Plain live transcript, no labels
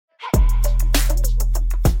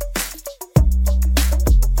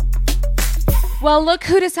Well, look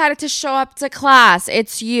who decided to show up to class.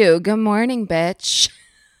 It's you. Good morning, bitch.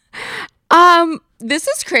 This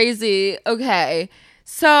is crazy. Okay.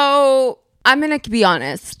 So, I'm going to be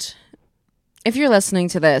honest. If you're listening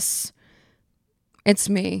to this, it's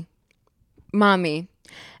me, Mommy.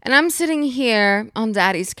 And I'm sitting here on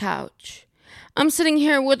Daddy's couch. I'm sitting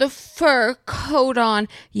here with a fur coat on.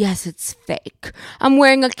 Yes, it's fake. I'm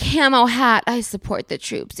wearing a camo hat. I support the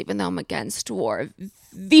troops, even though I'm against war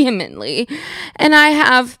vehemently. And I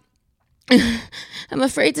have, I'm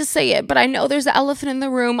afraid to say it, but I know there's an elephant in the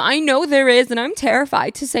room. I know there is, and I'm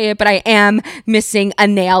terrified to say it, but I am missing a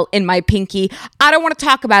nail in my pinky. I don't want to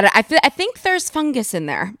talk about it. I think there's fungus in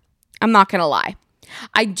there. I'm not going to lie.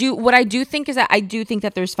 What I do think is that I do think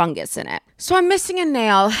that there's fungus in it. So I'm missing a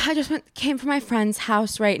nail. I just came from my friend's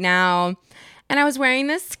house right now, and I was wearing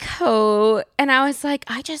this coat, and I was like,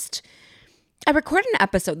 I recorded an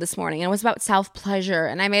episode this morning, and it was about self-pleasure,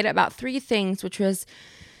 and I made it about 3 things, which was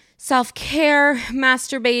self-care,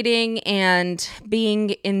 masturbating, and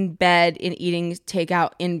being in bed and eating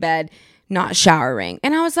takeout in bed, not showering.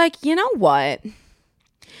 And I was like, you know what?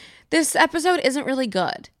 This episode isn't really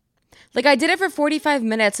good. Like, I did it for 45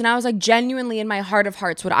 minutes, and I was like, genuinely in my heart of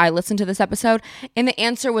hearts, would I listen to this episode? And the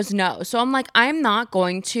answer was no. So I'm like, I'm not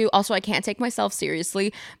going to. Also, I can't take myself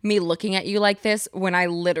seriously, me looking at you like this when I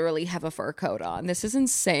literally have a fur coat on. This is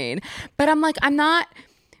insane. But I'm like, I'm not,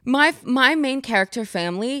 my main character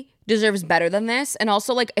family deserves better than this. And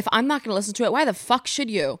also, like, if I'm not going to listen to it, why the fuck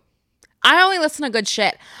should you? I only listen to good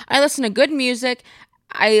shit. I listen to good music.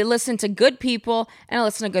 I listen to good people, and I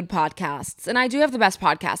listen to good podcasts. And I do have the best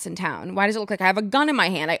podcast in town. Why does it look like I have a gun in my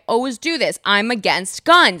hand? I always do this. I'm against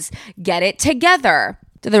guns. Get it together.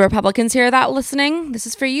 To the Republicans here that listening, this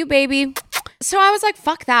is for you, baby. So I was like,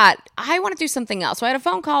 fuck that. I want to do something else. So I had a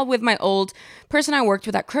phone call with my old person I worked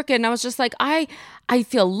with at Crooked, and I was just like, I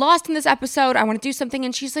feel lost in this episode. I want to do something.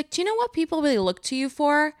 And she's like, do you know what people really look to you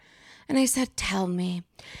for? And I said, tell me.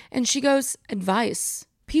 And she goes, advice.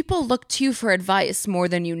 People look to you for advice more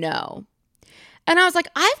than you know. And I was like,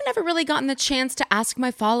 I've never really gotten the chance to ask my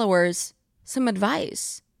followers some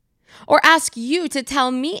advice or ask you to tell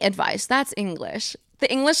me advice. That's English. The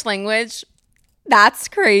English language, that's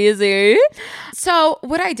crazy. So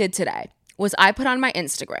what I did today was I put on my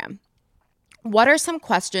Instagram, what are some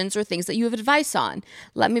questions or things that you have advice on?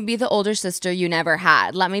 Let me be the older sister you never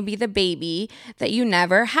had. Let me be the baby that you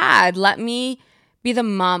never had. Let me be the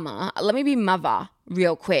mama. Let me be mother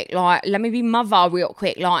real quick. Like, let me be mother real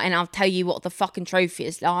quick. Like, and I'll tell you what the fucking truth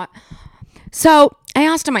is. Like, so I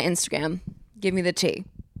asked on my Instagram, give me the tea.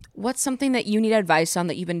 What's something that you need advice on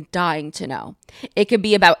that you've been dying to know? It could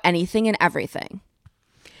be about anything and everything.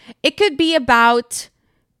 It could be about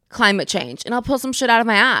climate change, and I'll pull some shit out of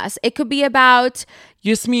my ass. It could be about,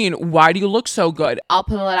 Yasmin, why do you look so good? I'll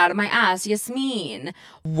pull it out of my ass. Yasmin,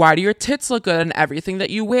 why do your tits look good in everything that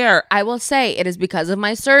you wear? I will say it is because of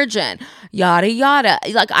my surgeon. Yada, yada.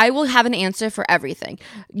 Like, I will have an answer for everything.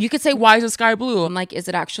 You could say, Why is the sky blue? I'm like, is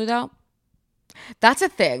it actually though? That's a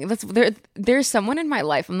thing. There's someone in my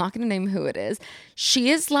life, I'm not going to name who it is. She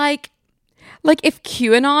is like if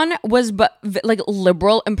QAnon was but like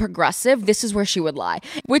liberal and progressive, this is where she would lie,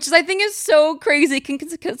 which is, I think, is so crazy.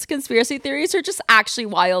 Conspiracy theories are just actually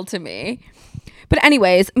wild to me. But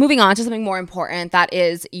anyways, moving on to something more important, that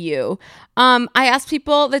is you. I asked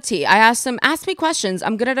people the tea. I asked them, ask me questions.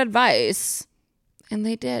 I'm good at advice. And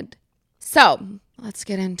they did. So let's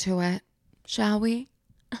get into it, shall we?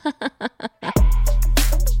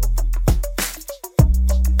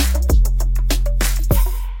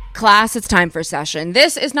 Class, it's time for session.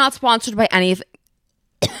 This is not sponsored by anything.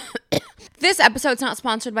 This episode's not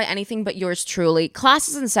sponsored by anything but yours truly.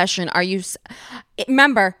 Classes in session.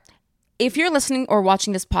 Remember, if you're listening or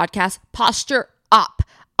watching this podcast, posture up,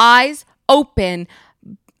 eyes open.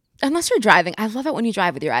 Unless you're driving. I love it when you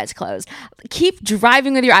drive with your eyes closed. Keep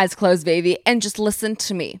driving with your eyes closed, baby, and just listen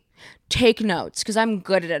to me. Take notes, because I'm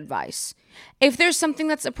good at advice. If there's something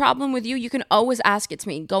that's a problem with you, you can always ask it to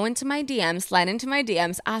me. Go into my DMs, slide into my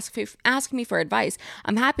DMs, ask me for advice.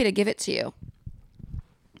 I'm happy to give it to you.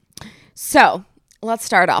 So let's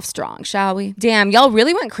start off strong, shall we? Damn, y'all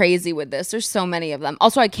really went crazy with this. There's so many of them.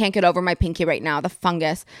 Also, I can't get over my pinky right now, the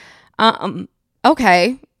fungus.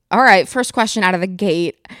 Okay. All right. First question out of the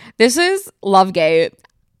gate. This is Lovegate.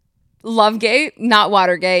 Lovegate, not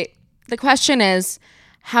Watergate. The question is,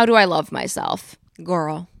 how do I love myself?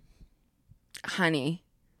 Girl. Honey,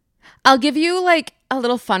 I'll give you like a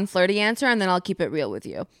little fun flirty answer, and then I'll keep it real with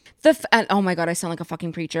you. And oh my God, I sound like a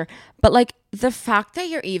fucking preacher. But like, the fact that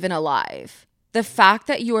you're even alive, the fact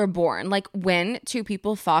that you were born, like when two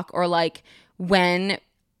people fuck, or like when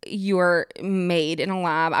you were made in a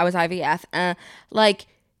lab. I was IVF. Like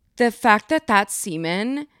the fact that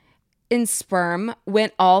semen in sperm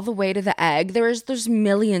went all the way to the egg. There's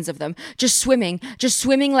millions of them just swimming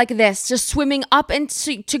like this, just swimming up and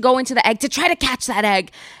to go into the egg to try to catch that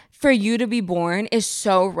egg. For you to be born is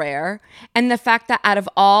so rare. And the fact that out of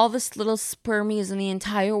all the little spermies in the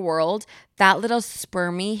entire world, that little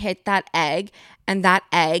spermie hit that egg and that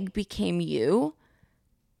egg became you,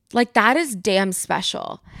 like that is damn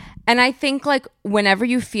special. And I think like whenever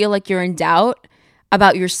you feel like you're in doubt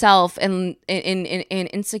about yourself and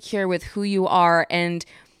insecure with who you are and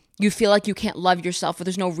you feel like you can't love yourself or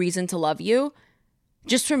there's no reason to love you,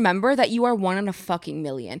 just remember that you are one in a fucking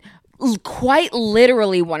million. Quite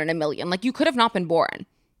literally one in a million. Like you could have not been born.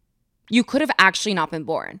 You could have actually not been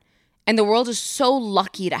born. And the world is so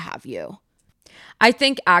lucky to have you. I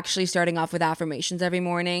think actually starting off with affirmations every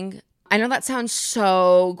morning, I know that sounds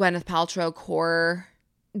so Gwyneth Paltrow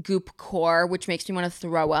goop core, which makes me want to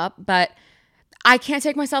throw up, but I can't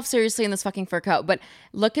take myself seriously in this fucking fur coat. But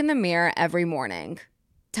look in the mirror every morning.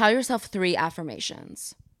 Tell yourself 3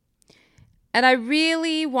 affirmations. And I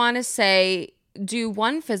really want to say, do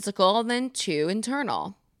 1 physical, then 2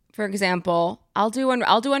 internal. For example, I'll do one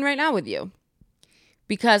right now with you.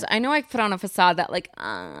 Because I know I put on a facade that like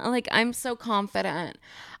I'm so confident.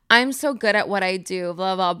 I'm so good at what I do,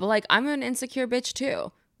 blah, blah, but like I'm an insecure bitch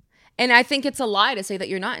too. And I think it's a lie to say that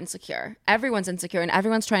you're not insecure. Everyone's insecure and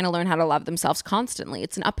everyone's trying to learn how to love themselves constantly.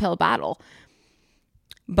 It's an uphill battle.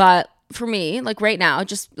 But for me, like right now,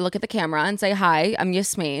 just look at the camera and say, hi, I'm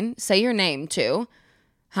Yasmin. Say your name too.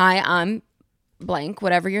 Hi, I'm blank,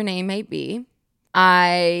 whatever your name may be.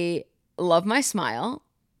 I love my smile.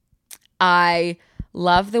 I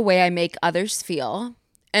love the way I make others feel.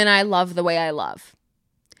 And I love the way I love.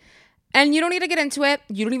 And you don't need to get into it.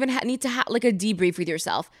 You don't even need to have like a debrief with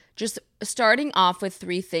yourself. Just starting off with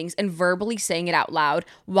 3 things and verbally saying it out loud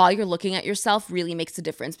while you're looking at yourself really makes a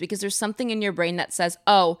difference because there's something in your brain that says,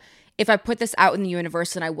 oh, if I put this out in the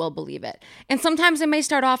universe, then I will believe it. And sometimes it may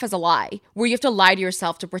start off as a lie where you have to lie to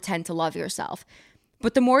yourself to pretend to love yourself.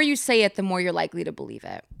 But the more you say it, the more you're likely to believe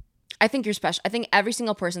it. I think you're special. I think every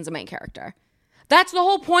single person's a main character. That's the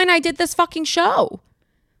whole point I did this fucking show,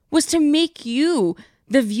 was to make you,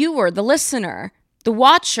 the viewer, the listener, the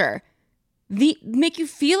watcher, make you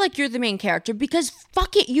feel like you're the main character because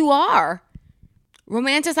fuck it, you are.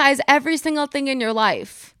 Romanticize every single thing in your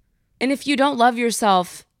life. And if you don't love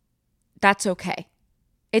yourself, that's okay.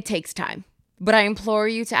 It takes time. But I implore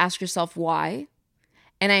you to ask yourself why.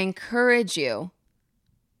 And I encourage you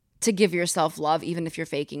to give yourself love, even if you're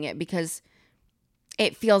faking it, because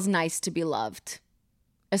it feels nice to be loved,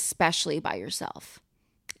 especially by yourself.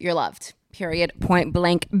 You're loved. Period. Point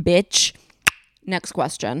blank, bitch. Next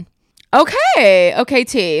question. Okay,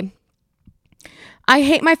 T. I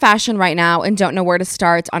hate my fashion right now and don't know where to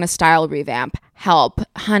start on a style revamp. Help.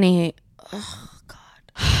 Honey. Oh,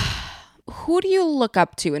 God. Who do you look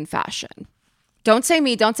up to in fashion? Don't say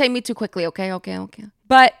me. Don't say me too quickly, okay?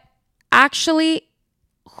 But actually,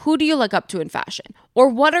 who do you look up to in fashion? Or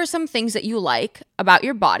what are some things that you like about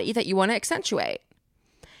your body that you want to accentuate?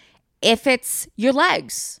 If it's your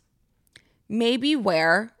legs, maybe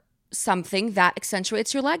wear something that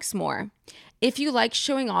accentuates your legs more. If you like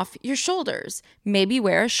showing off your shoulders, maybe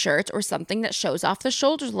wear a shirt or something that shows off the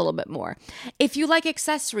shoulders a little bit more. If you like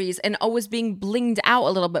accessories and always being blinged out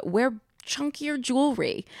a little bit, wear chunkier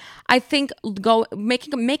jewelry. I think go make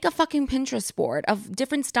a fucking Pinterest board of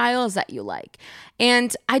different styles that you like.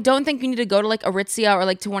 And I don't think you need to go to like Aritzia or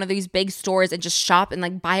like to one of these big stores and just shop and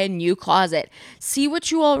like buy a new closet. See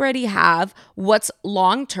what you already have, what's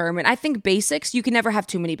long term. And I think basics, you can never have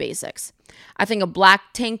too many basics. I think a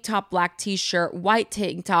black tank top, black t-shirt, white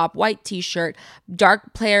tank top, white t-shirt,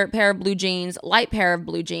 dark pair of blue jeans, light pair of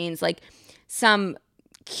blue jeans, like some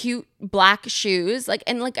cute black shoes, like,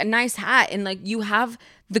 and like a nice hat, and like you have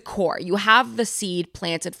the core, you have the seed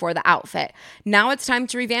planted for the outfit. Now it's time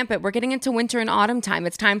to revamp it. We're getting into winter and autumn time.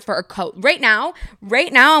 It's time for a coat. Right now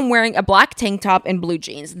I'm wearing a black tank top and blue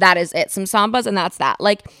jeans. That is it. Some Sambas and that's that.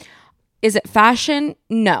 Like, is it fashion?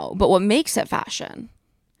 No. But what makes it fashion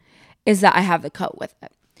is that I have the coat with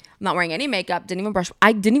it. I'm not wearing any makeup.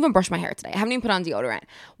 I didn't even brush my hair today. I haven't even put on deodorant.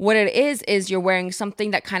 What it is you're wearing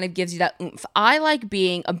something that kind of gives you that oomph. I like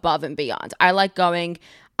being above and beyond. I like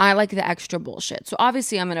the extra bullshit. So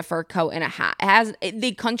obviously I'm in a fur coat and a hat.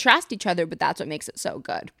 They contrast each other, but that's what makes it so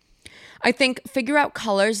good. I think figure out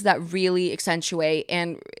colors that really accentuate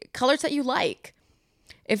and colors that you like.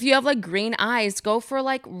 If you have like green eyes, go for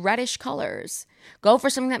like reddish colors. Go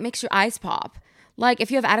for something that makes your eyes pop. Like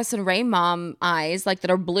if you have Addison Rae mom eyes, like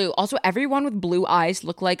that are blue. Also, everyone with blue eyes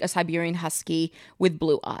look like a Siberian Husky with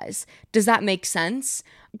blue eyes. Does that make sense?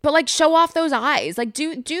 But like show off those eyes. Like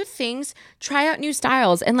do things, try out new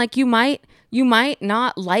styles. And like you might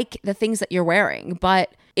not like the things that you're wearing,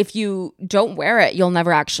 but if you don't wear it, you'll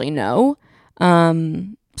never actually know.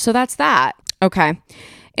 So that's that. Okay.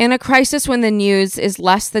 In a crisis when the news is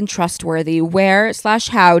less than trustworthy,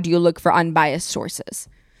 where/how do you look for unbiased sources?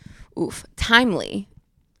 Oof, timely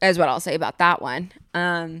is what I'll say about that one.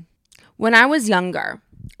 When I was younger,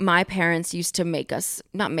 my parents used to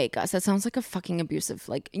not make us, that sounds like a fucking abusive,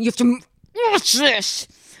 like, you have to watch this.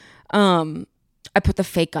 I put the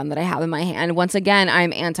fake gun that I have in my hand. Once again,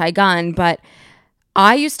 I'm anti-gun, but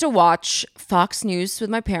I used to watch Fox News with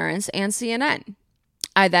my parents and CNN.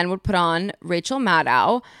 I then would put on Rachel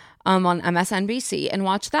Maddow on MSNBC and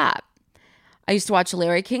watch that. I used to watch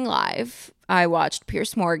Larry King Live. I watched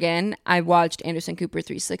Piers Morgan. I watched Anderson Cooper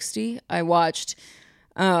 360. I watched,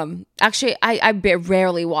 actually, I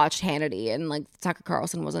rarely watched Hannity, and like Tucker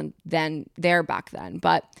Carlson wasn't there back then.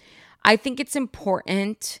 But I think it's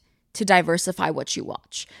important to diversify what you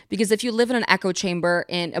watch, because if you live in an echo chamber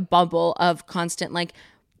in a bubble of constant, like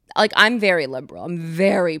I'm very liberal. I'm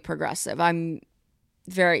very progressive. I'm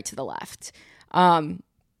very to the left.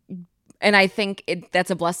 And I think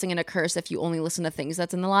that's a blessing and a curse if you only listen to things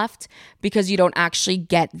that's in the left, because you don't actually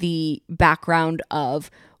get the background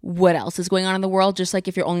of what else is going on in the world. Just like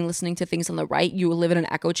if you're only listening to things on the right, you live in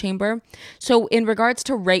an echo chamber. So in regards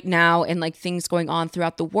to right now and like things going on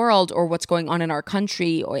throughout the world or what's going on in our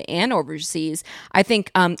country and overseas, I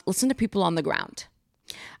think listen to people on the ground.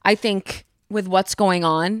 I think with what's going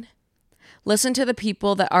on, listen to the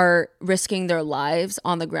people that are risking their lives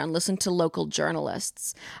on the ground. Listen to local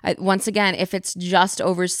journalists. Once again, if it's just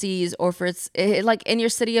overseas or if it's like in your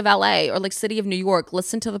city of LA or like city of New York,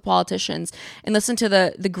 listen to the politicians and listen to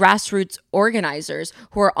the grassroots organizers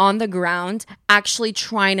who are on the ground actually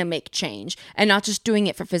trying to make change and not just doing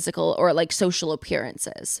it for physical or like social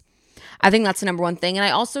appearances. I think that's the number one thing. And I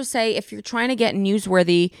also say if you're trying to get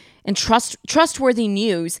newsworthy and trustworthy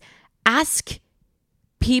news, ask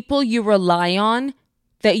people you rely on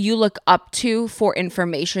that you look up to for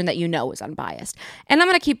information that you know is unbiased. And I'm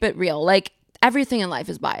going to keep it real. Like everything in life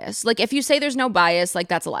is biased. Like if you say there's no bias, like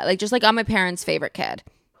that's a lie. Like just like I'm my parents' favorite kid.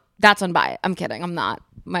 That's unbiased. I'm kidding. I'm not.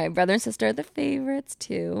 My brother and sister are the favorites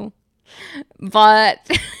too. But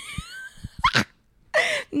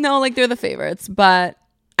no, like they're the favorites. But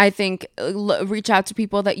I think reach out to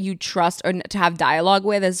people that you trust or to have dialogue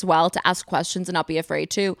with as well, to ask questions and not be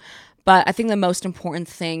afraid to. But I think the most important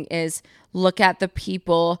thing is look at the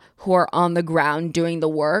people who are on the ground doing the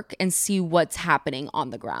work and see what's happening on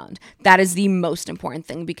the ground. That is the most important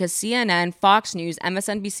thing, because CNN, Fox News,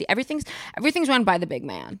 MSNBC, everything's run by the big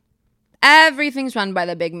man. Everything's run by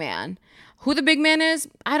the big man. Who the big man is,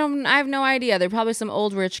 I have no idea. They're probably some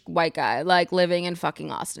old rich white guy like living in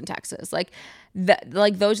fucking Austin, Texas. Like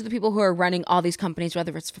those are the people who are running all these companies,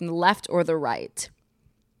 whether it's from the left or the right.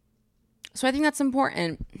 So I think that's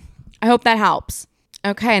important. I hope that helps.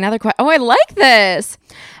 Okay, another question. Oh, I like this.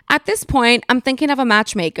 At this point, I'm thinking of a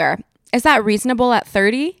matchmaker. Is that reasonable at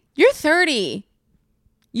 30? You're 30.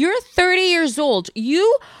 You're 30 years old.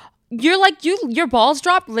 Your balls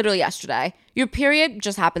dropped literally yesterday. Your period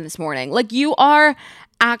just happened this morning. Like you are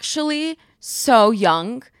actually so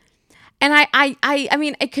young. And I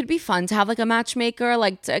mean, it could be fun to have like a matchmaker,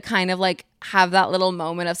 like to kind of like have that little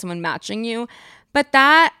moment of someone matching you. But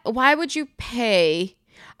why would you pay?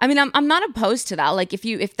 I mean, I'm not opposed to that. Like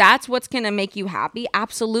if that's what's going to make you happy,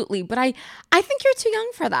 absolutely. But I think you're too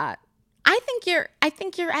young for that. I think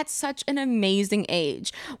you're at such an amazing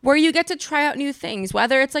age where you get to try out new things,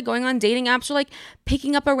 whether it's like going on dating apps or like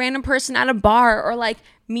picking up a random person at a bar or like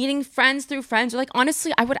meeting friends through friends. Or like,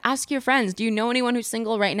 honestly, I would ask your friends, do you know anyone who's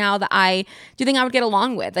single right now do you think I would get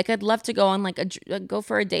along with? Like, I'd love to go on like go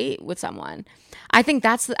for a date with someone. I think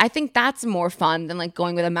that's more fun than like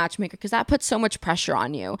going with a matchmaker, because that puts so much pressure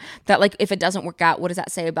on you that like if it doesn't work out, what does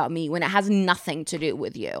that say about me, when it has nothing to do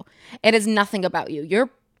with you? It is nothing about you.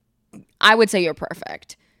 I would say you're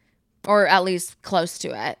perfect, or at least close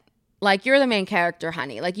to it. Like you're the main character,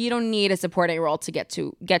 honey. Like you don't need a supporting role to get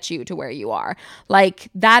you to where you are. Like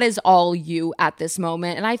that is all you at this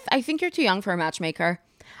moment. And I think you're too young for a matchmaker.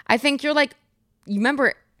 I think you're like, you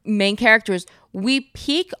remember main characters, we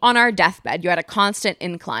peak on our deathbed. You're at a constant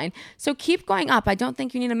incline. So keep going up. I don't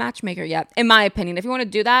think you need a matchmaker yet, in my opinion. If you want to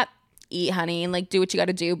do that, eat, honey, and like do what you got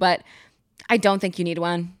to do. But I don't think you need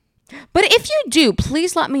one. But if you do,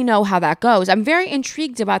 please let me know how that goes. I'm very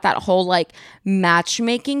intrigued about that whole like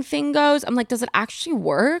matchmaking thing goes. I'm like, does it actually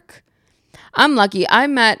work? I'm lucky. I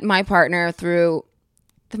met my partner through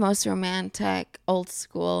the most romantic, old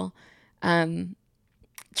school,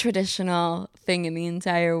 traditional thing in the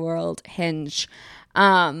entire world, Hinge.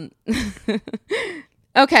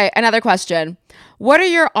 Okay, another question. What are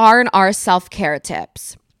your R&R self-care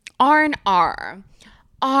tips? R&R.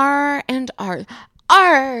 R&R.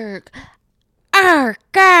 Arg. Arg.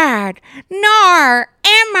 God. Nar.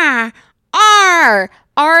 Emma. R.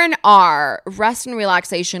 R&R. Rest and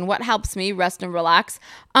relaxation. What helps me rest and relax?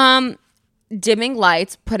 Dimming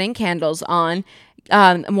lights, putting candles on,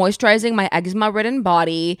 moisturizing my eczema-ridden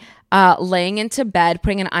body, laying into bed,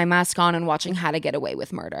 putting an eye mask on, and watching How to Get Away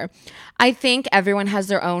with Murder. I think everyone has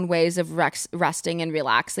their own ways of resting and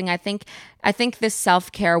relaxing. I think this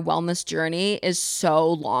self-care wellness journey is so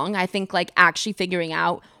long. I think like actually figuring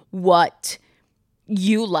out what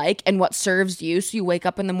you like and what serves you so you wake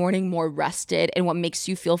up in the morning more rested and what makes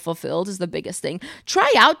you feel fulfilled is the biggest thing. Try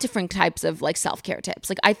out different types of like self-care tips.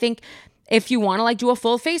 Like I think if you want to like do a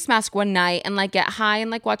full face mask one night and like get high and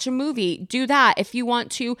like watch a movie, do that. If you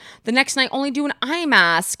want to the next night only do an eye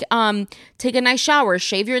mask, take a nice shower,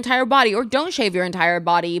 shave your entire body, or don't shave your entire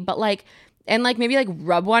body, but like, and like maybe like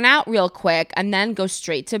rub one out real quick and then go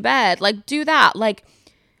straight to bed. Like do that. Like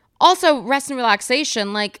also rest and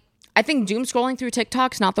relaxation. Like I think doom scrolling through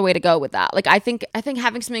TikTok's not the way to go with that. Like I think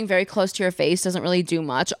having something very close to your face doesn't really do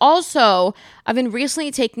much. Also, I've been recently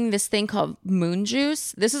taking this thing called Moon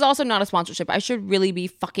Juice. This is also not a sponsorship. I should really be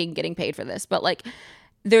fucking getting paid for this. But like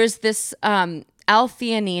there's this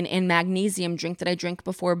L-theanine and magnesium drink that I drink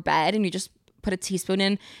before bed, and you just put a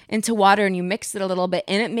teaspoon into water and you mix it a little bit,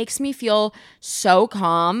 and it makes me feel so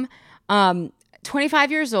calm.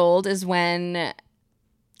 25 years old is when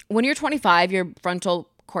you're 25, your frontal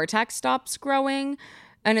cortex stops growing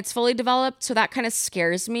and it's fully developed, so that kind of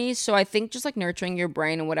scares me. So I think just like nurturing your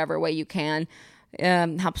brain in whatever way you can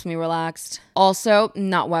helps me relax. Also,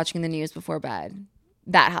 not watching the news before bed,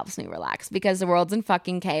 that helps me relax because the world's in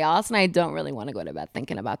fucking chaos and I don't really want to go to bed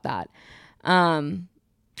thinking about that.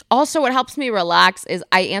 Also, what helps me relax is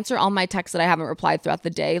I answer all my texts that I haven't replied throughout the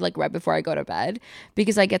day, like right before I go to bed,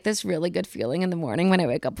 because I get this really good feeling in the morning when I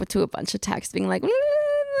wake up to a bunch of texts being like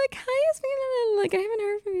hi, Yasmin, like I haven't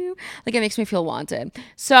heard from you. Like it makes me feel wanted.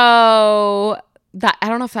 So that, I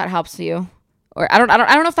don't know if that helps you, or I don't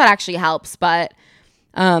know if that actually helps, but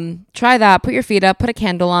try that. Put your feet up, put a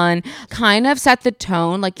candle on, kind of set the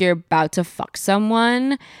tone like you're about to fuck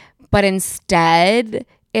someone, but instead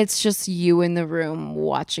it's just you in the room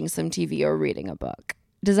watching some TV or reading a book.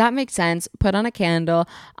 Does that make sense? Put on a candle.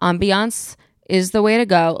 Ambiance is the way to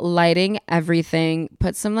go. Lighting everything.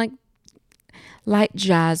 Put some like light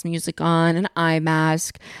jazz music on, an eye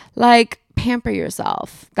mask, like pamper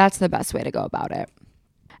yourself. That's the best way to go about it.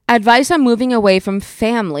 Advice on moving away from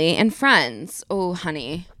family and friends. Oh,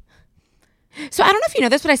 honey. So I don't know if you know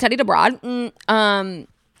this, but I studied abroad. And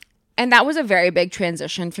that was a very big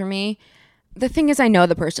transition for me. The thing is, I know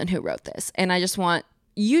the person who wrote this, and I just want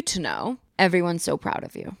you to know everyone's so proud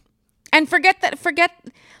of you. And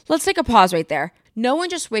let's take a pause right there. No one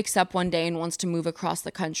just wakes up one day and wants to move across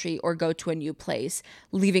the country or go to a new place,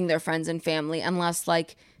 leaving their friends and family, unless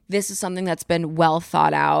like this is something that's been well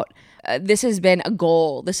thought out. This has been a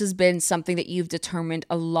goal. This has been something that you've determined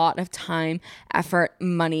a lot of time, effort,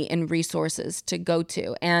 money, and resources to go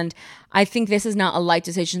to. And I think this is not a light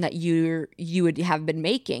decision that you would have been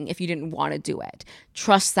making if you didn't want to do it.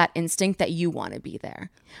 Trust that instinct that you want to be there,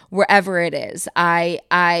 wherever it is. I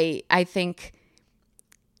think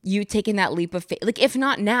you taking that leap of faith, like if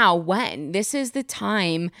not now, when? This is the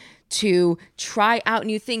time to try out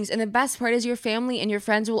new things. And the best part is your family and your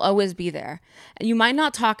friends will always be there. And you might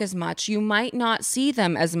not talk as much, you might not see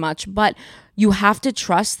them as much, but you have to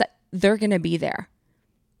trust that they're going to be there.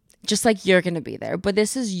 Just like you're going to be there. But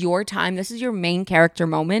this is your time. This is your main character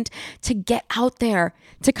moment to get out there,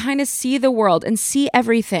 to kind of see the world and see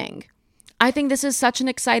everything. I think this is such an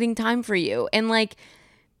exciting time for you. And like,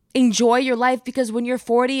 enjoy your life, because when you're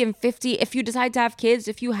 40 and 50, if you decide to have kids,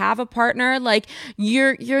 if you have a partner, like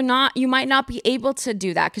you might not be able to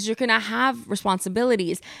do that because you're going to have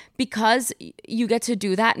responsibilities. Because you get to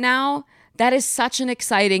do that now, that is such an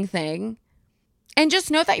exciting thing. And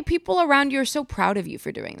just know that people around you are so proud of you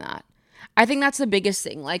for doing that. I think that's the biggest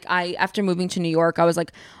thing. Like after moving to New York, I was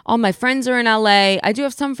like, all my friends are in LA. I do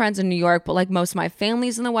have some friends in New York, but like most of my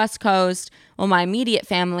family's in the West Coast. Well, my immediate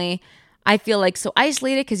family, I feel like so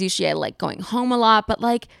isolated because usually I like going home a lot, but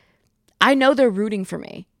like I know they're rooting for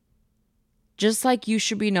me. Just like you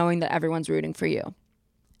should be knowing that everyone's rooting for you.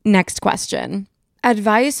 Next question.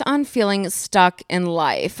 Advice on feeling stuck in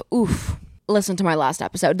life. Oof. Listen to my last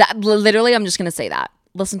episode. That literally, I'm just going to say that.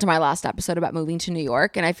 Listen to my last episode about moving to New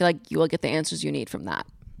York, and I feel like you will get the answers you need from that.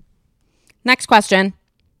 Next question.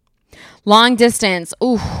 Long distance.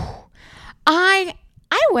 Ooh. I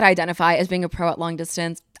would identify as being a pro at long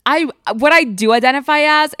distance. What I do identify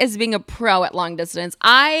as is being a pro at long distance.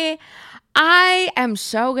 I am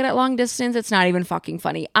so good at long distance. It's not even fucking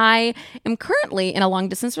funny. I am currently in a long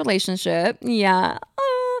distance relationship. Yeah.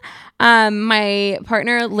 My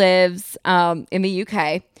partner lives in the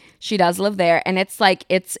UK. She does live there, and it's like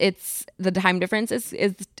it's the time difference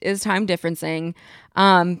is time differencing.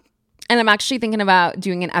 And I'm actually thinking about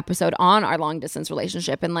doing an episode on our long distance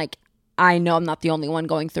relationship, and like I know I'm not the only one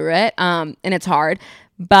going through it. And it's hard,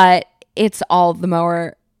 but it's all the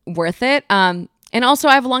more worth it. And also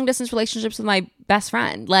I have long distance relationships with my best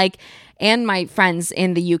friend, like, and my friends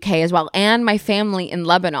in the UK as well, and my family in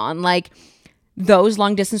Lebanon. Like, those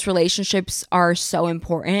long distance relationships are so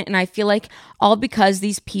important. And I feel like all because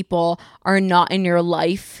these people are not in your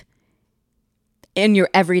life, in your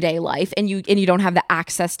everyday life, and you don't have the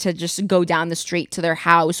access to just go down the street to their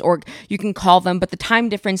house, or you can call them, but the time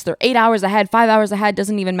difference, they're 8 hours ahead, 5 hours ahead,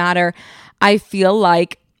 doesn't even matter. I feel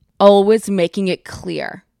like always making it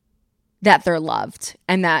clear that they're loved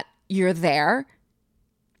and that you're there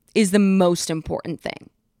is the most important thing,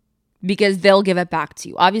 because they'll give it back to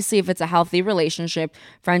you. Obviously, if it's a healthy relationship,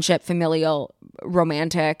 friendship, familial,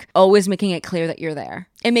 romantic, always making it clear that you're there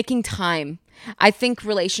and making time. I think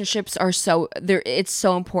relationships are it's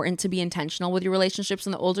so important to be intentional with your relationships.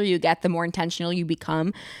 And the older you get, the more intentional you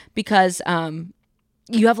become, because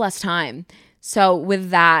you have less time. So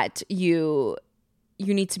with that, you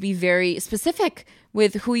need to be very specific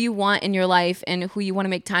with who you want in your life and who you want to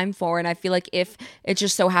make time for. And I feel like if it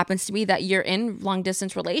just so happens to be that you're in long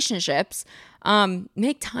distance relationships,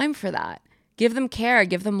 make time for that. Give them care,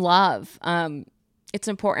 give them love. It's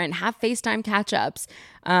important. Have FaceTime catch-ups.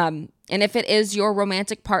 And if it is your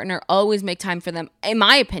romantic partner, always make time for them, in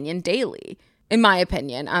my opinion, daily. In my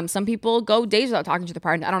opinion. Some people go days without talking to their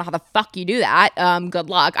partner. I don't know how the fuck you do that. Good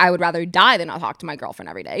luck. I would rather die than not talk to my girlfriend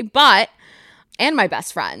every day. And my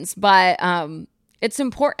best friends. But it's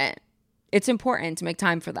important. It's important to make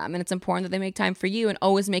time for them. And it's important that they make time for you, and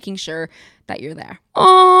always making sure that you're there.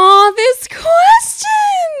 Oh, this question.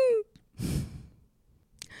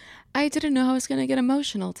 I didn't know I was going to get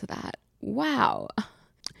emotional to that. Wow.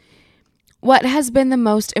 What has been the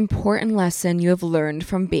most important lesson you have learned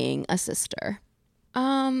from being a sister?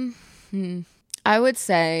 I would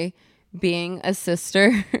say being a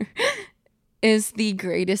sister is the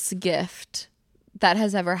greatest gift that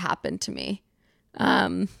has ever happened to me.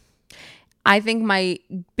 I think my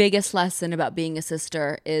biggest lesson about being a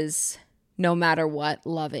sister is, no matter what,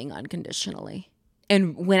 loving unconditionally.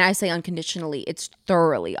 And when I say unconditionally, it's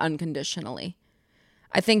thoroughly unconditionally.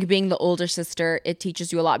 I think being the older sister, it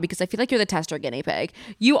teaches you a lot, because I feel like you're the test or guinea pig.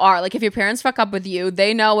 You are. Like, if your parents fuck up with you,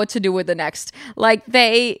 they know what to do with the next. Like,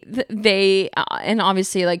 and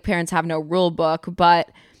obviously, like, parents have no rule book, but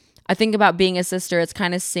I think about being a sister, it's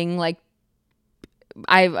kind of seeing, like,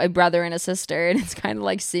 I have a brother and a sister, and it's kind of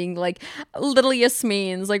like seeing like little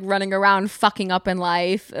Yasmines like running around fucking up in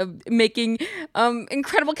life, making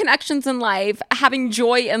incredible connections in life, having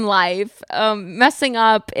joy in life, messing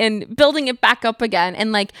up and building it back up again.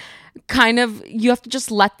 And like, kind of, you have to just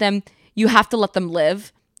let them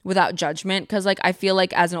live without judgment. Because like, I feel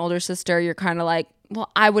like as an older sister, you're kind of like, well,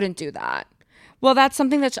 I wouldn't do that. Well, that's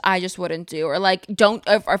something that I just wouldn't do. Or like, don't,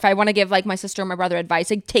 or if I want to give like my sister or my brother advice,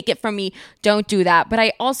 like, take it from me, don't do that. But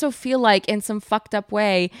I also feel like in some fucked up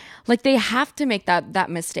way, like, they have to make that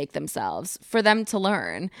mistake themselves for them to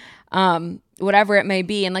learn, whatever it may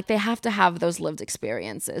be. And like, they have to have those lived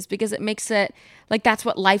experiences, because it makes it like, that's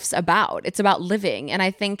what life's about. It's about living. And I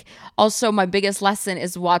think also my biggest lesson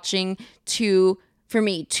is watching two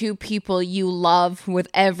people you love with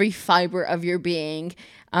every fiber of your being,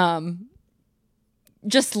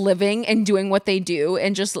 just living and doing what they do,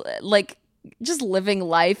 and just living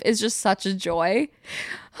life is just such a joy.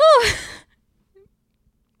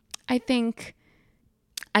 I think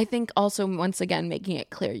also, once again, making it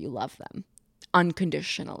clear you love them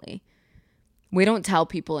unconditionally. We don't tell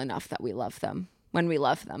people enough that we love them when we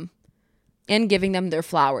love them, and giving them their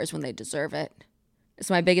flowers when they deserve it.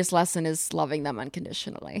 So my biggest lesson is loving them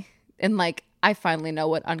unconditionally. And like, I finally know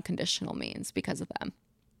what unconditional means because of them.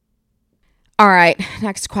 All right,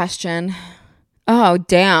 next question. Oh,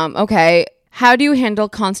 damn. Okay. How do you handle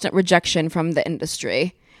constant rejection from the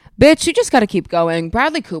industry? Bitch, you just got to keep going.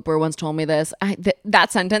 Bradley Cooper once told me this.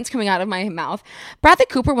 That sentence coming out of my mouth. Bradley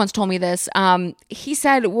Cooper once told me this. He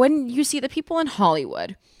said, when you see the people in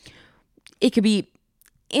Hollywood, it could be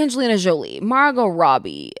Angelina Jolie, Margot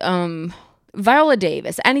Robbie, Viola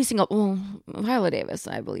Davis, Viola Davis,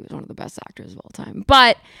 I believe, is one of the best actors of all time.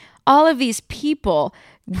 But all of these people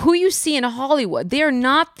who you see in Hollywood, they are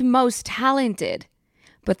not the most talented,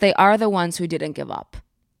 but they are the ones who didn't give up.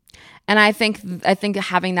 And I think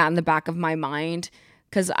having that in the back of my mind,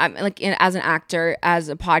 because I'm like as an actor, as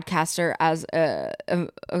a podcaster, as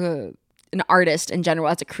an artist in general,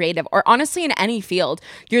 as a creative, or honestly in any field,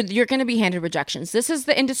 you're going to be handed rejections. This is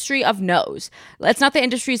the industry of no's. It's not the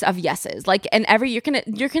industries of yeses. Like, and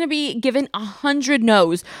you're gonna be given 100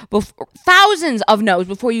 no's, thousands of no's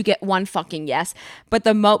before you get one fucking yes. But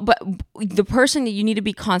the person that you need to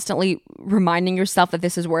be constantly reminding yourself that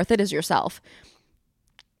this is worth it is yourself.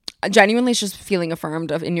 Genuinely, it's just feeling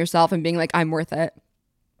affirmed in yourself and being like, I'm worth it.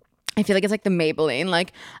 I feel like it's like the Maybelline,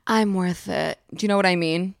 like, I'm worth it. Do you know what I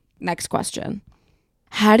mean? Next question.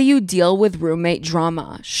 How do you deal with roommate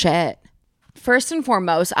drama? Shit. First and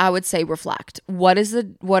foremost, I would say reflect. What is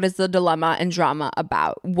the dilemma and drama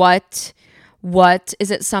about? What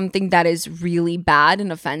is it, something that is really bad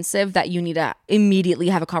and offensive that you need to immediately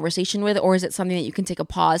have a conversation with? Or is it something that you can take a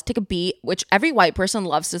pause, take a beat, which every white person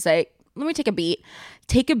loves to say, let me take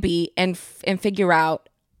a beat and figure out,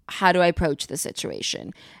 how do I approach the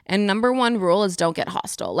situation? And number one rule is don't get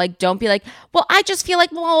hostile. Like, don't be like, well, I just feel like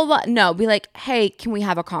blah, blah, blah. No, be like, hey, can we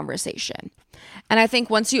have a conversation? And I think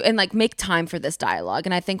make time for this dialogue.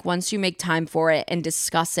 And I think once you make time for it and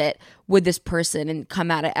discuss it with this person and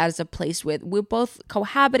come at it as a place with, we're both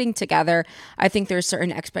cohabiting together, I think there's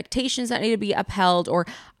certain expectations that need to be upheld, or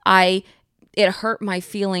it hurt my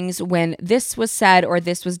feelings when this was said or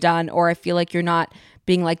this was done, or I feel like you're not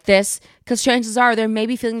being like this, because chances are they're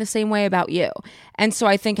maybe feeling the same way about you. And so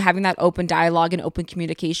I think having that open dialogue and open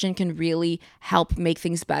communication can really help make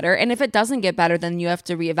things better. And if it doesn't get better, then you have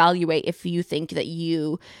to reevaluate if you think that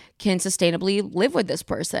you can sustainably live with this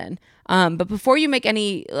person. But before you make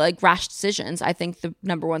any like rash decisions, I think the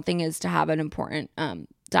number one thing is to have an important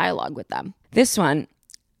dialogue with them. This one,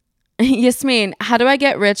 Yasmin, how do I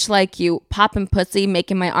get rich like you? Popping pussy,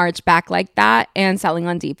 making my arch back like that, and selling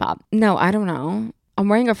on Depop. No, I don't know. I'm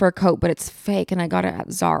wearing a fur coat, but it's fake, and I got it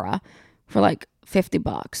at Zara for like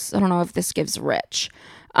 $50. I don't know if this gives rich.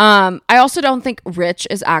 I also don't think rich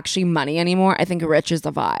is actually money anymore. I think rich is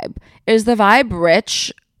the vibe. Is the vibe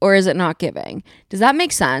rich, or is it not giving? Does that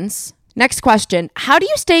make sense? Next question. How do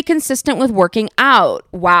you stay consistent with working out?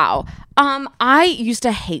 Wow. I used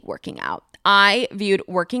to hate working out. I viewed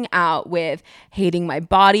working out with hating my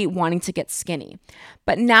body, wanting to get skinny.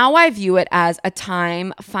 But now I view it as a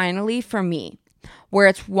time finally for me, where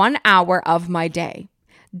it's 1 hour of my day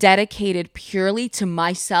dedicated purely to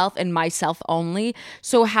myself and myself only.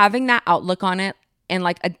 So having that outlook on it and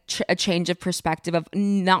like a change of perspective of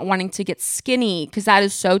not wanting to get skinny, because that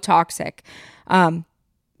is so toxic.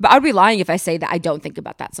 But I would be lying if I say that I don't think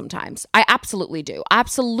about that sometimes. I absolutely do.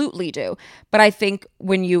 Absolutely do. But I think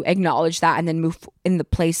when you acknowledge that and then move in the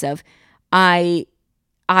place of,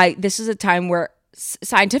 this is a time where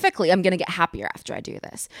scientifically I'm going to get happier after I do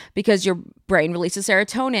this, because your brain releases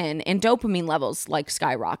serotonin and dopamine levels like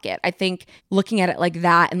skyrocket. I think looking at it like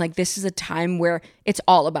that and like this is a time where it's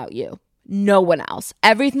all about you. No one else.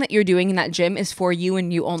 Everything that you're doing in that gym is for you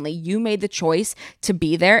and you only. You made the choice to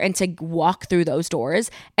be there and to walk through those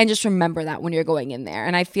doors, and just remember that when you're going in there.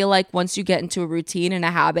 And I feel like once you get into a routine and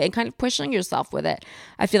a habit and kind of pushing yourself with it,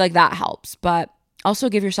 I feel like that helps. But also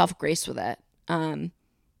give yourself grace with it.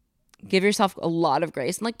 Give yourself a lot of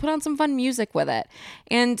grace and like put on some fun music with it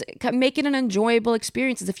and make it an enjoyable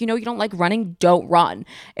experience. If you know you don't like running, don't run.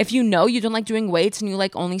 If you know you don't like doing weights and you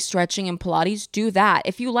like only stretching and Pilates, do that.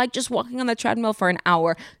 If you like just walking on the treadmill for an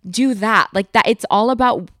hour, do that. Like that, it's all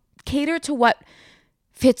about cater to what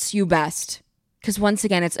fits you best. Because once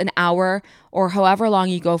again, it's an hour or however long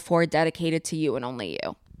you go for dedicated to you and only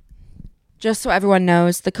you. Just so everyone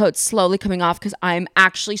knows, the coat's slowly coming off because I'm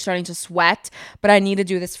actually starting to sweat, but I need to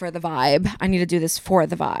do this for the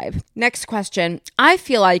vibe. Next question. I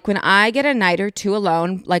feel like when I get a night or two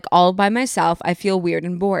alone, like all by myself, I feel weird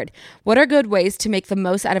and bored. What are good ways to make the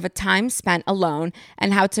most out of a time spent alone,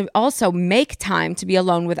 and how to also make time to be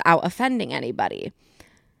alone without offending anybody?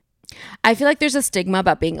 I feel like there's a stigma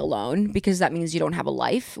about being alone because that means you don't have a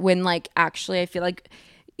life, when like actually I feel like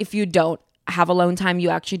if you don't have alone time, you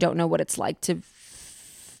actually don't know what it's like to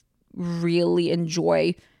really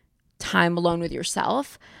enjoy time alone with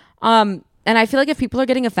yourself. And I feel like if people are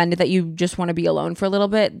getting offended that you just want to be alone for a little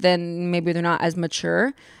bit, then maybe they're not as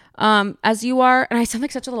mature as you are. And I sound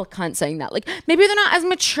like such a little cunt saying that. Like maybe they're not as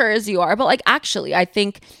mature as you are, but like actually I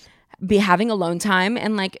think having alone time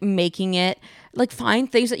and like making it like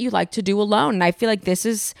find things that you like to do alone. And I feel like this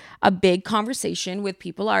is a big conversation with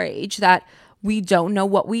people our age, that we don't know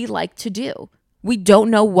what we like to do. We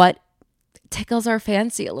don't know what tickles our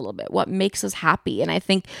fancy a little bit, what makes us happy. And I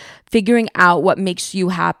think figuring out what makes you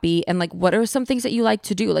happy and like what are some things that you like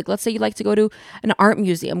to do. Like let's say you like to go to an art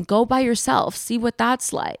museum, go by yourself, see what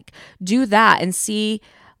that's like. Do that and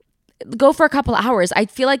go for a couple hours. I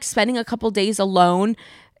feel like spending a couple days alone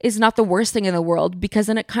is not the worst thing in the world because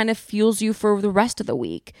then it kind of fuels you for the rest of the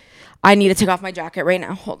week. I need to take off my jacket right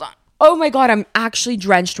now. Hold on. Oh my God, I'm actually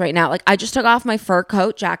drenched right now. Like I just took off my fur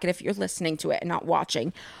coat jacket if you're listening to it and not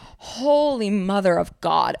watching. Holy mother of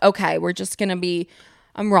God. Okay,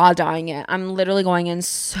 I'm raw dyeing it. I'm literally going in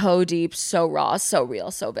so deep, so raw, so real,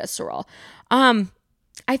 so visceral.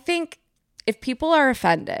 I think if people are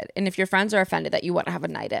offended and if your friends are offended that you want to have a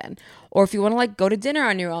night in, or if you want to like go to dinner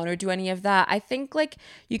on your own or do any of that, I think like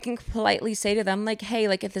you can politely say to them like, hey,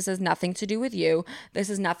 like if this has nothing to do with you, this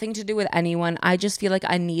has nothing to do with anyone. I just feel like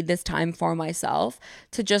I need this time for myself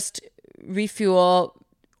to just refuel,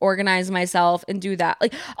 organize myself and do that.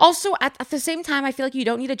 Like also at the same time, I feel like you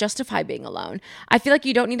don't need to justify being alone. I feel like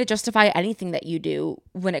you don't need to justify anything that you do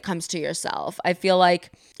when it comes to yourself. I feel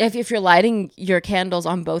like if you're lighting your candles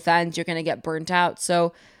on both ends, you're going to get burnt out.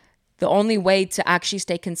 So the only way to actually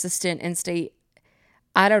stay consistent and stay,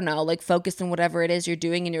 I don't know, like focused on whatever it is you're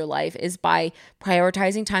doing in your life is by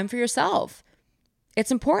prioritizing time for yourself. It's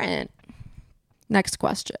important. Next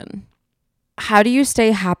question. How do you stay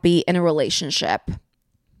happy in a relationship?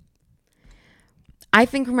 I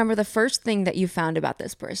think remember the first thing that you found about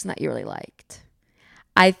this person that you really liked.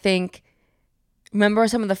 I think remember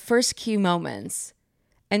some of the first key moments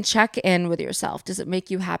and check in with yourself. Does it make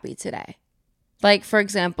you happy today? Like, for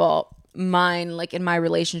example, mine, like in my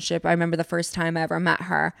relationship, I remember the first time I ever met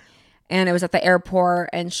her and it was at the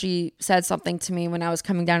airport and she said something to me when I was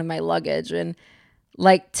coming down with my luggage and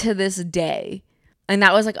like to this day, and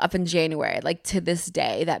that was like up in January, like to this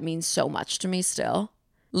day, that means so much to me still.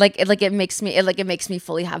 It makes me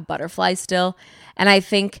fully have butterflies still. And I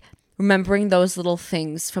think remembering those little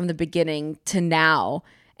things from the beginning to now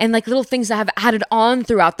and like little things that have added on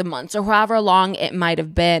throughout the months or however long it might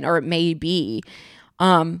have been or it may be.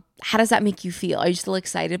 How does that make you feel? Are you still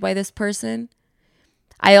excited by this person?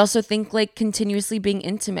 I also think like continuously being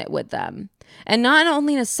intimate with them and not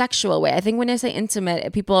only in a sexual way. I think when I say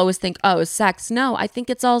intimate, people always think, oh, sex. No, I think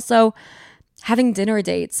it's also having dinner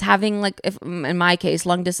dates, having like, if in my case,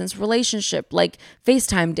 long distance relationship, like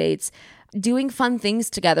FaceTime dates, doing fun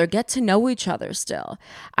things together, get to know each other still.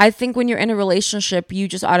 I think when you're in a relationship, you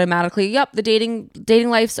just automatically, yep, the dating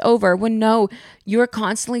life's over. When no, you're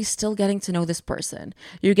constantly still getting to know this person.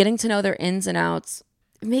 You're getting to know their ins and outs.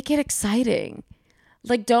 Make it exciting.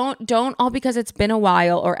 Like don't all because it's been a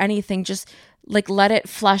while or anything, just like let it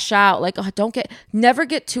flesh out. Like never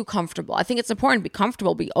get too comfortable. I think it's important to be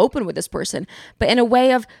comfortable, be open with this person, but in a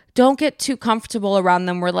way of don't get too comfortable around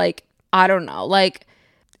them where like, I don't know, like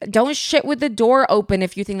don't shit with the door open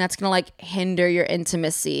if you think that's going to like hinder your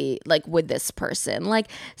intimacy like with this person. Like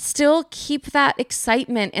still keep that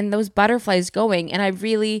excitement and those butterflies going. And I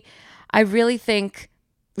really think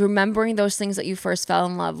remembering those things that you first fell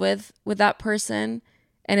in love with that person,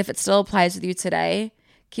 and if it still applies with you today,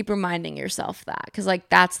 keep reminding yourself that, because like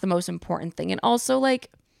that's the most important thing. And also like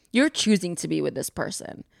you're choosing to be with this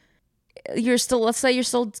person. Let's say you're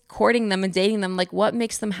still courting them and dating them. Like what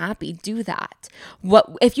makes them happy? Do that.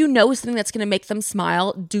 What if you know something that's going to make them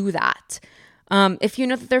smile? Do that. If you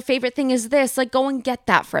know that their favorite thing is this, like go and get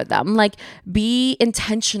that for them. Like be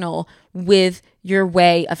intentional with your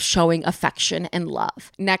way of showing affection and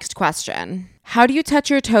love. Next question. How do you touch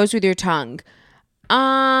your toes with your tongue?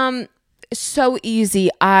 So easy.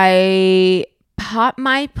 I pop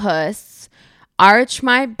my puss, arch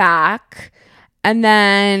my back, and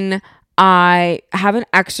then I have an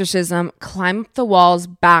exorcism, climb up the walls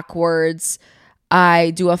backwards.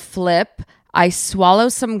 I do a flip. I swallow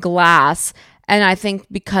some glass. And I think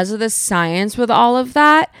because of the science with all of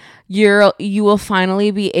that, you will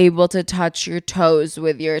finally be able to touch your toes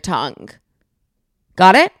with your tongue.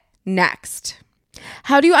 Got it? Next.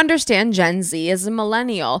 How do you understand Gen Z as a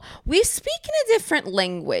millennial? We speak in a different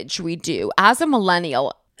language, we do. As a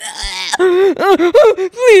millennial, please.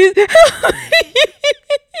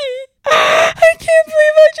 I can't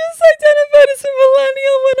believe I just identified as a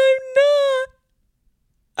millennial when I'm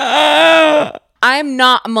not. I'm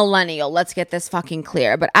not a millennial. Let's get this fucking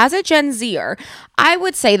clear. But as a Gen Zer, I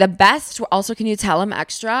would say the best, also can you tell him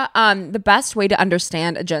extra? The best way to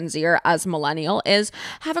understand a Gen Zer as a millennial is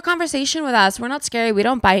have a conversation with us. We're not scary. We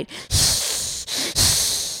don't bite.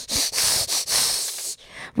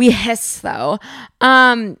 We hiss though.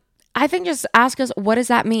 I think just ask us, what does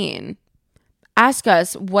that mean? Ask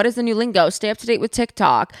us, what is the new lingo? Stay up to date with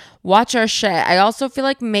TikTok. Watch our shit. I also feel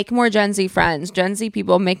like make more Gen Z friends. Gen Z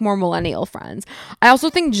people, make more millennial friends. I also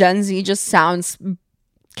think Gen Z just sounds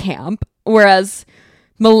camp, whereas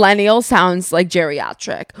millennial sounds like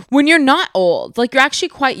geriatric. When you're not old, like you're actually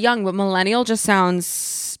quite young, but millennial just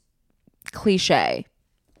sounds cliche.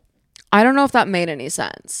 I don't know if that made any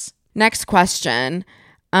sense. Next question.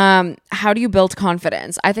 How do you build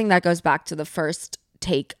confidence? I think that goes back to the first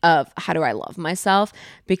take of how do I love myself,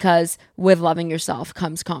 because with loving yourself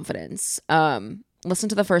comes confidence. Listen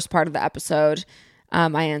to the first part of the episode.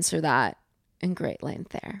 I answer that in great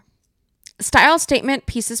length there. Style statement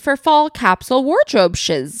pieces for fall capsule wardrobe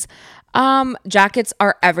shiz. Jackets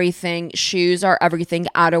are everything. Shoes are everything.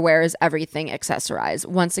 Outerwear is everything. Accessorize.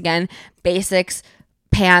 Once again, basics,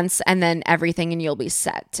 pants, and then everything, and you'll be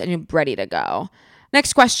set and you're ready to go.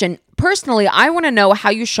 Next question. Personally, I want to know how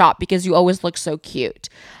you shop because you always look so cute.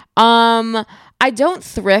 I don't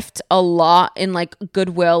thrift a lot in like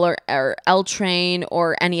Goodwill or L Train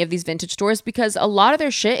or any of these vintage stores because a lot of their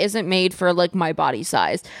shit isn't made for like my body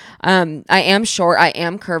size. I am short. I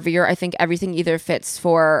am curvier. I think everything either fits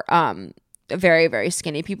for very, very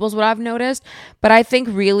skinny people is what I've noticed. But I think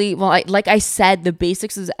really, well, like I said, the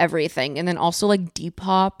basics is everything. And then also like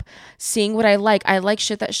Depop, seeing what I like. I like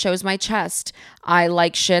shit that shows my chest. I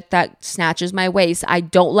like shit that snatches my waist. I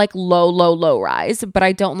don't like low rise, but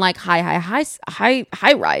I don't like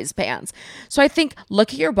high rise pants. So I think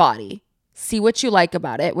look at your body. See what you like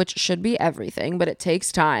about it, which should be everything, but it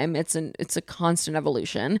takes time. It's a constant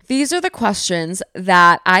evolution. These are the questions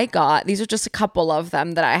that I got. These are just a couple of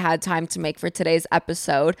them that I had time to make for today's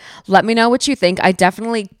episode. Let me know what you think. I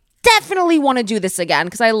definitely want to do this again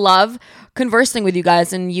because I love conversing with you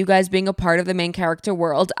guys and you guys being a part of the main character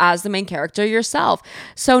world as the main character yourself.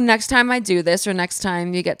 So next time I do this or next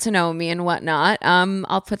time you get to know me and whatnot,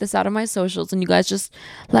 I'll put this out on my socials and you guys just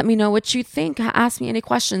let me know what you think. Ask me any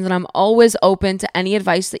questions and I'm always open to any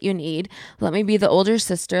advice that you need. Let me be the older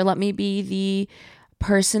sister. Let me be the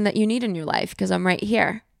person that you need in your life because I'm right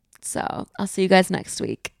here. So I'll see you guys next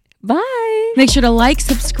week. Bye. Make sure to like,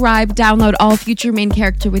 subscribe, download all future Main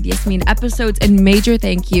Character with Yasmin episodes, and major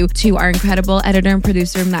thank you to our incredible editor and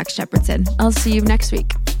producer, Max Shepardson. I'll see you next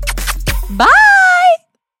week. Bye.